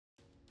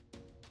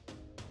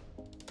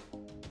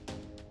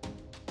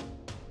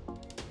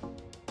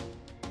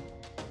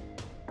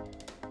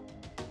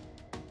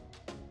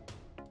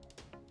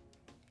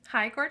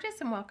Hi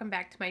gorgeous, and welcome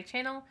back to my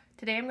channel.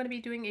 Today I'm going to be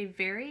doing a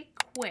very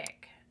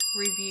quick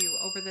review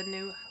over the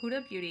new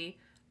Huda Beauty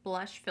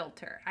blush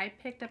filter. I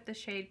picked up the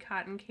shade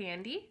Cotton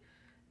Candy.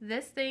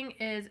 This thing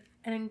is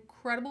an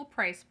incredible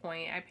price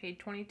point. I paid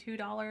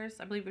 $22,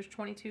 I believe it was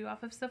 $22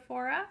 off of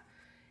Sephora.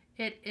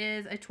 It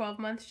is a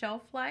 12-month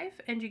shelf life,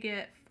 and you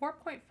get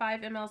 4.5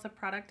 ml of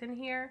product in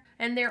here.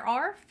 And there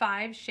are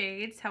 5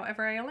 shades,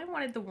 however I only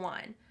wanted the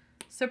one.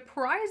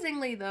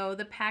 Surprisingly though,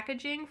 the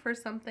packaging for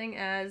something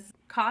as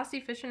cost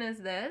efficient as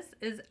this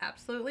is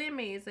absolutely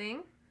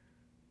amazing.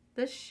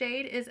 This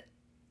shade is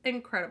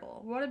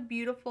incredible. What a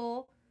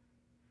beautiful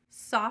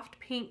soft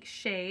pink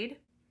shade.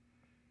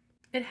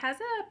 It has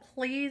a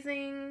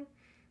pleasing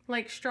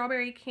like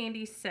strawberry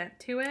candy scent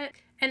to it.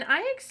 And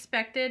I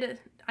expected,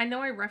 I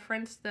know I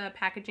referenced the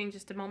packaging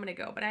just a moment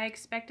ago, but I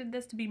expected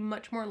this to be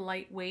much more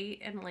lightweight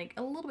and like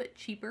a little bit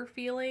cheaper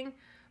feeling.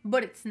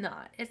 But it's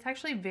not. It's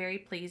actually very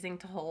pleasing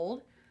to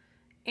hold.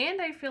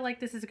 And I feel like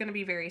this is going to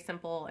be very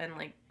simple and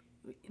like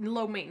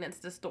low maintenance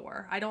to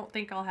store. I don't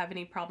think I'll have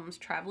any problems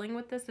traveling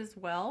with this as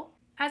well.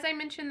 As I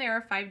mentioned, there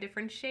are 5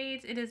 different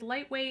shades. It is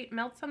lightweight,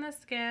 melts on the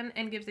skin,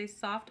 and gives a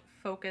soft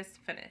focus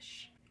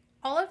finish.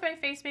 All of my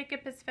face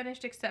makeup is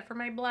finished except for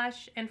my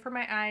blush, and for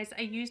my eyes,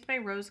 I used my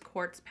Rose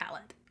Quartz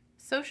palette.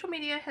 Social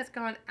media has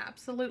gone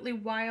absolutely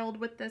wild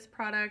with this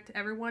product.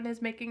 Everyone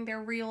is making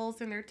their reels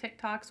and their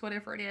TikToks,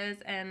 whatever it is,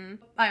 and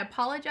I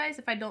apologize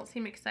if I don't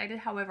seem excited.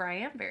 However, I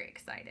am very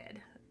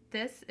excited.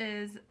 This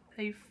is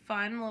a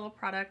fun little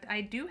product.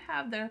 I do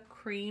have the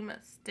cream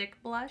stick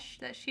blush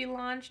that she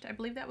launched. I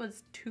believe that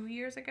was 2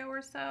 years ago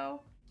or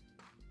so.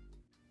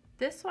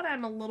 This one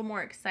I'm a little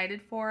more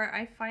excited for.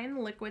 I find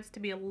liquids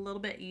to be a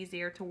little bit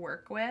easier to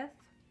work with.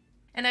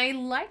 And I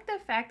like the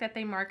fact that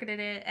they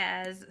marketed it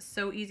as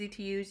so easy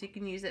to use, you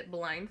can use it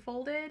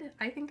blindfolded.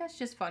 I think that's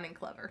just fun and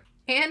clever.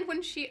 And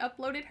when she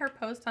uploaded her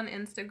post on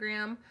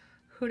Instagram,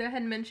 Huda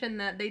had mentioned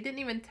that they didn't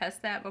even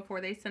test that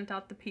before they sent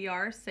out the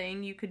PR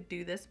saying you could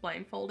do this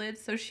blindfolded.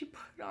 So she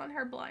put on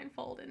her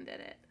blindfold and did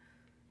it.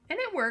 And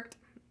it worked.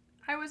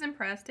 I was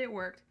impressed. It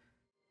worked.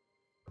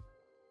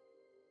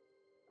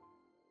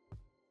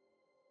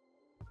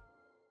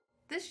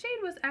 This shade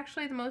was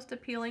actually the most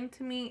appealing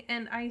to me,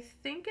 and I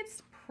think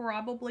it's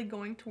probably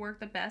going to work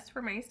the best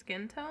for my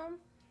skin tone.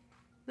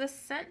 The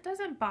scent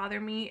doesn't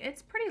bother me.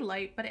 It's pretty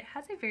light, but it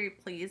has a very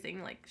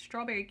pleasing, like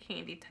strawberry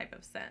candy type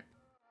of scent.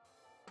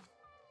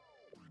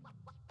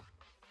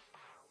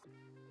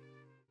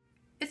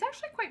 It's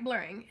actually quite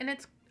blurring, and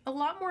it's a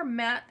lot more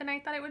matte than I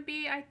thought it would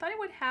be. I thought it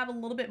would have a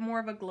little bit more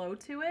of a glow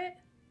to it,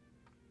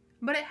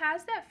 but it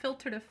has that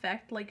filtered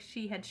effect like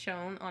she had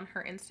shown on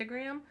her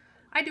Instagram.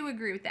 I do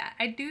agree with that.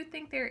 I do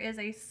think there is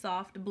a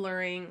soft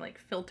blurring, like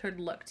filtered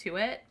look to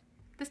it.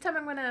 This time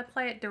I'm going to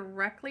apply it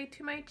directly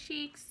to my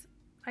cheeks.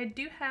 I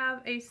do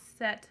have a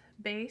set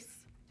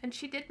base, and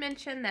she did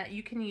mention that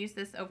you can use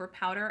this over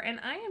powder, and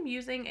I am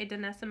using a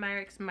Danessa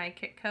Myricks My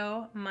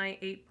Kitco My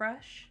 8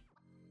 brush.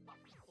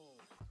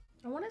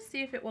 I want to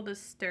see if it will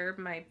disturb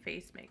my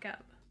face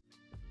makeup.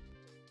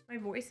 My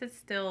voice is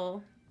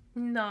still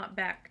not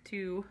back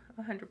to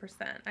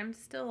 100%. I'm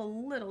still a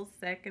little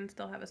sick and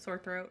still have a sore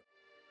throat.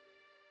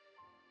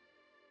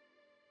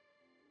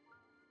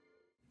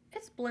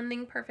 It's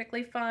blending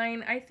perfectly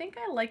fine. I think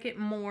I like it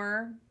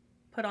more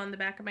put on the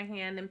back of my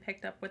hand and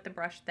picked up with the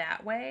brush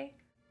that way.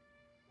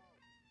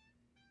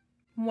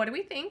 What do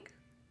we think?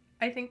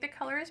 I think the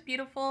color is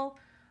beautiful.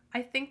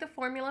 I think the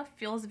formula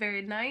feels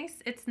very nice.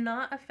 It's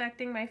not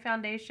affecting my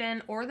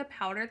foundation or the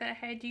powder that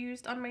I had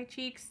used on my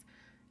cheeks.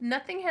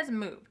 Nothing has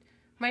moved.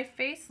 My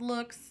face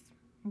looks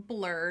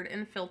blurred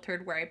and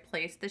filtered where I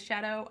placed the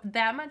shadow.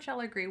 That much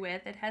I'll agree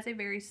with. It has a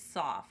very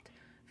soft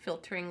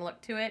filtering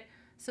look to it.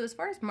 So as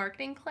far as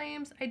marketing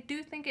claims, I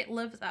do think it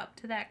lives up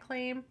to that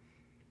claim.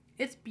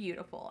 It's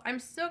beautiful. I'm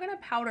still going to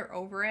powder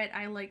over it.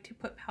 I like to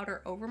put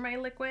powder over my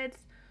liquids,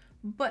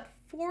 but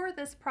for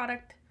this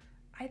product,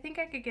 I think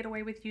I could get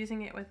away with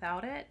using it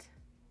without it.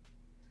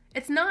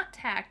 It's not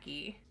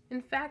tacky.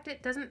 In fact,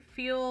 it doesn't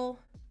feel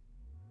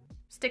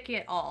sticky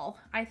at all.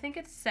 I think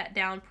it's set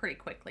down pretty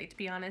quickly, to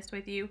be honest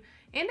with you,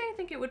 and I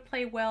think it would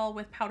play well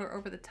with powder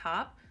over the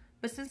top,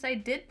 but since I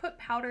did put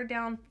powder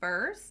down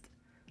first,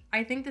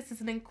 I think this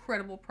is an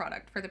incredible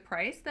product for the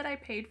price that I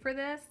paid for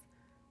this.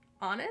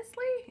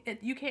 Honestly,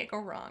 you can't go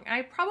wrong.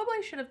 I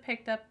probably should have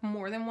picked up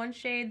more than one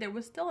shade. There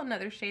was still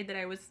another shade that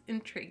I was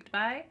intrigued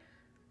by,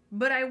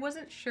 but I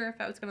wasn't sure if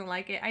I was going to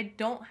like it. I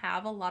don't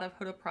have a lot of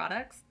Huda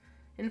products.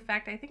 In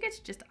fact, I think it's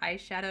just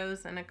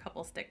eyeshadows and a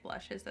couple stick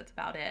blushes. That's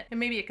about it. And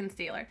maybe a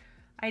concealer.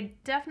 I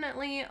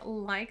definitely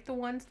like the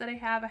ones that I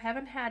have. I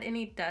haven't had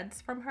any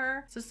duds from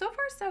her. So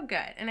far so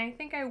good. And I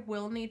think I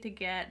will need to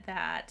get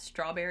that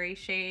strawberry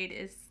shade.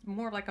 Is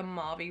more like a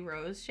mauve-y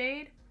rose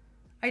shade.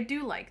 I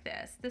do like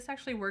this. This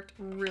actually worked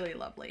really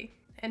lovely.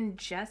 And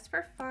just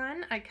for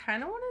fun, I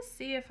kind of want to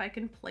see if I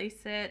can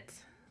place it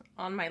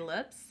on my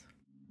lips.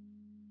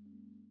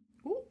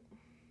 Ooh,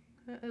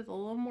 that is a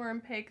little more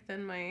opaque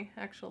than my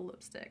actual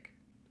lipstick.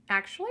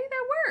 Actually,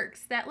 that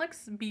works. That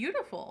looks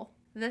beautiful.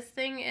 This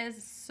thing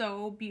is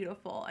so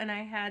beautiful, and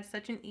I had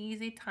such an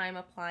easy time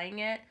applying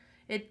it.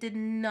 It did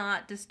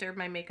not disturb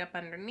my makeup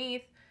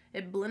underneath.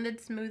 It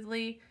blended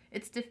smoothly.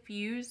 It's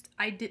diffused.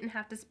 I didn't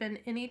have to spend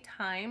any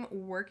time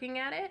working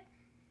at it.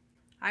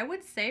 I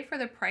would say for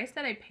the price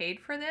that I paid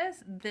for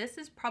this, this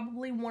is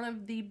probably one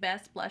of the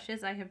best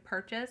blushes I have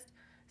purchased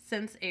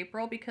since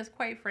April, because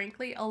quite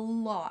frankly, a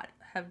lot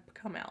have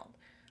come out.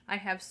 I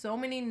have so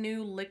many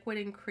new liquid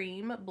and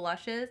cream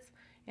blushes,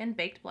 and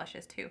baked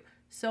blushes too.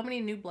 So many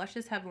new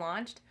blushes have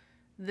launched.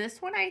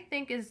 This one I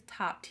think is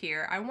top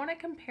tier. I want to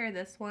compare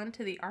this one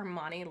to the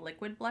Armani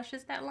liquid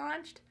blushes that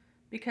launched,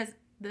 because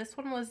this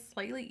one was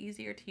slightly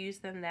easier to use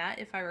than that,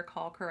 if I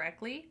recall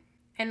correctly.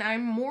 And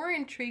I'm more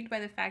intrigued by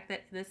the fact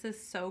that this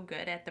is so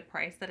good at the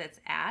price that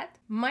it's at.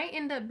 Might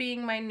end up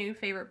being my new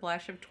favorite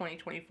blush of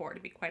 2024, to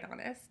be quite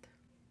honest.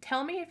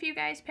 Tell me if you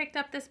guys picked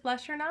up this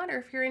blush or not, or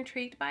if you're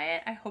intrigued by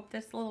it. I hope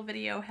this little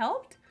video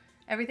helped.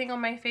 Everything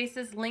on my face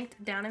is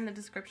linked down in the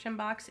description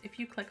box. If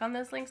you click on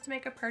those links to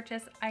make a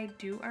purchase, I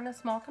do earn a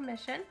small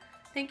commission.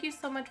 Thank you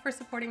so much for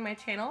supporting my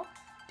channel.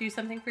 Do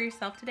something for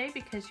yourself today,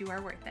 because you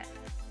are worth it.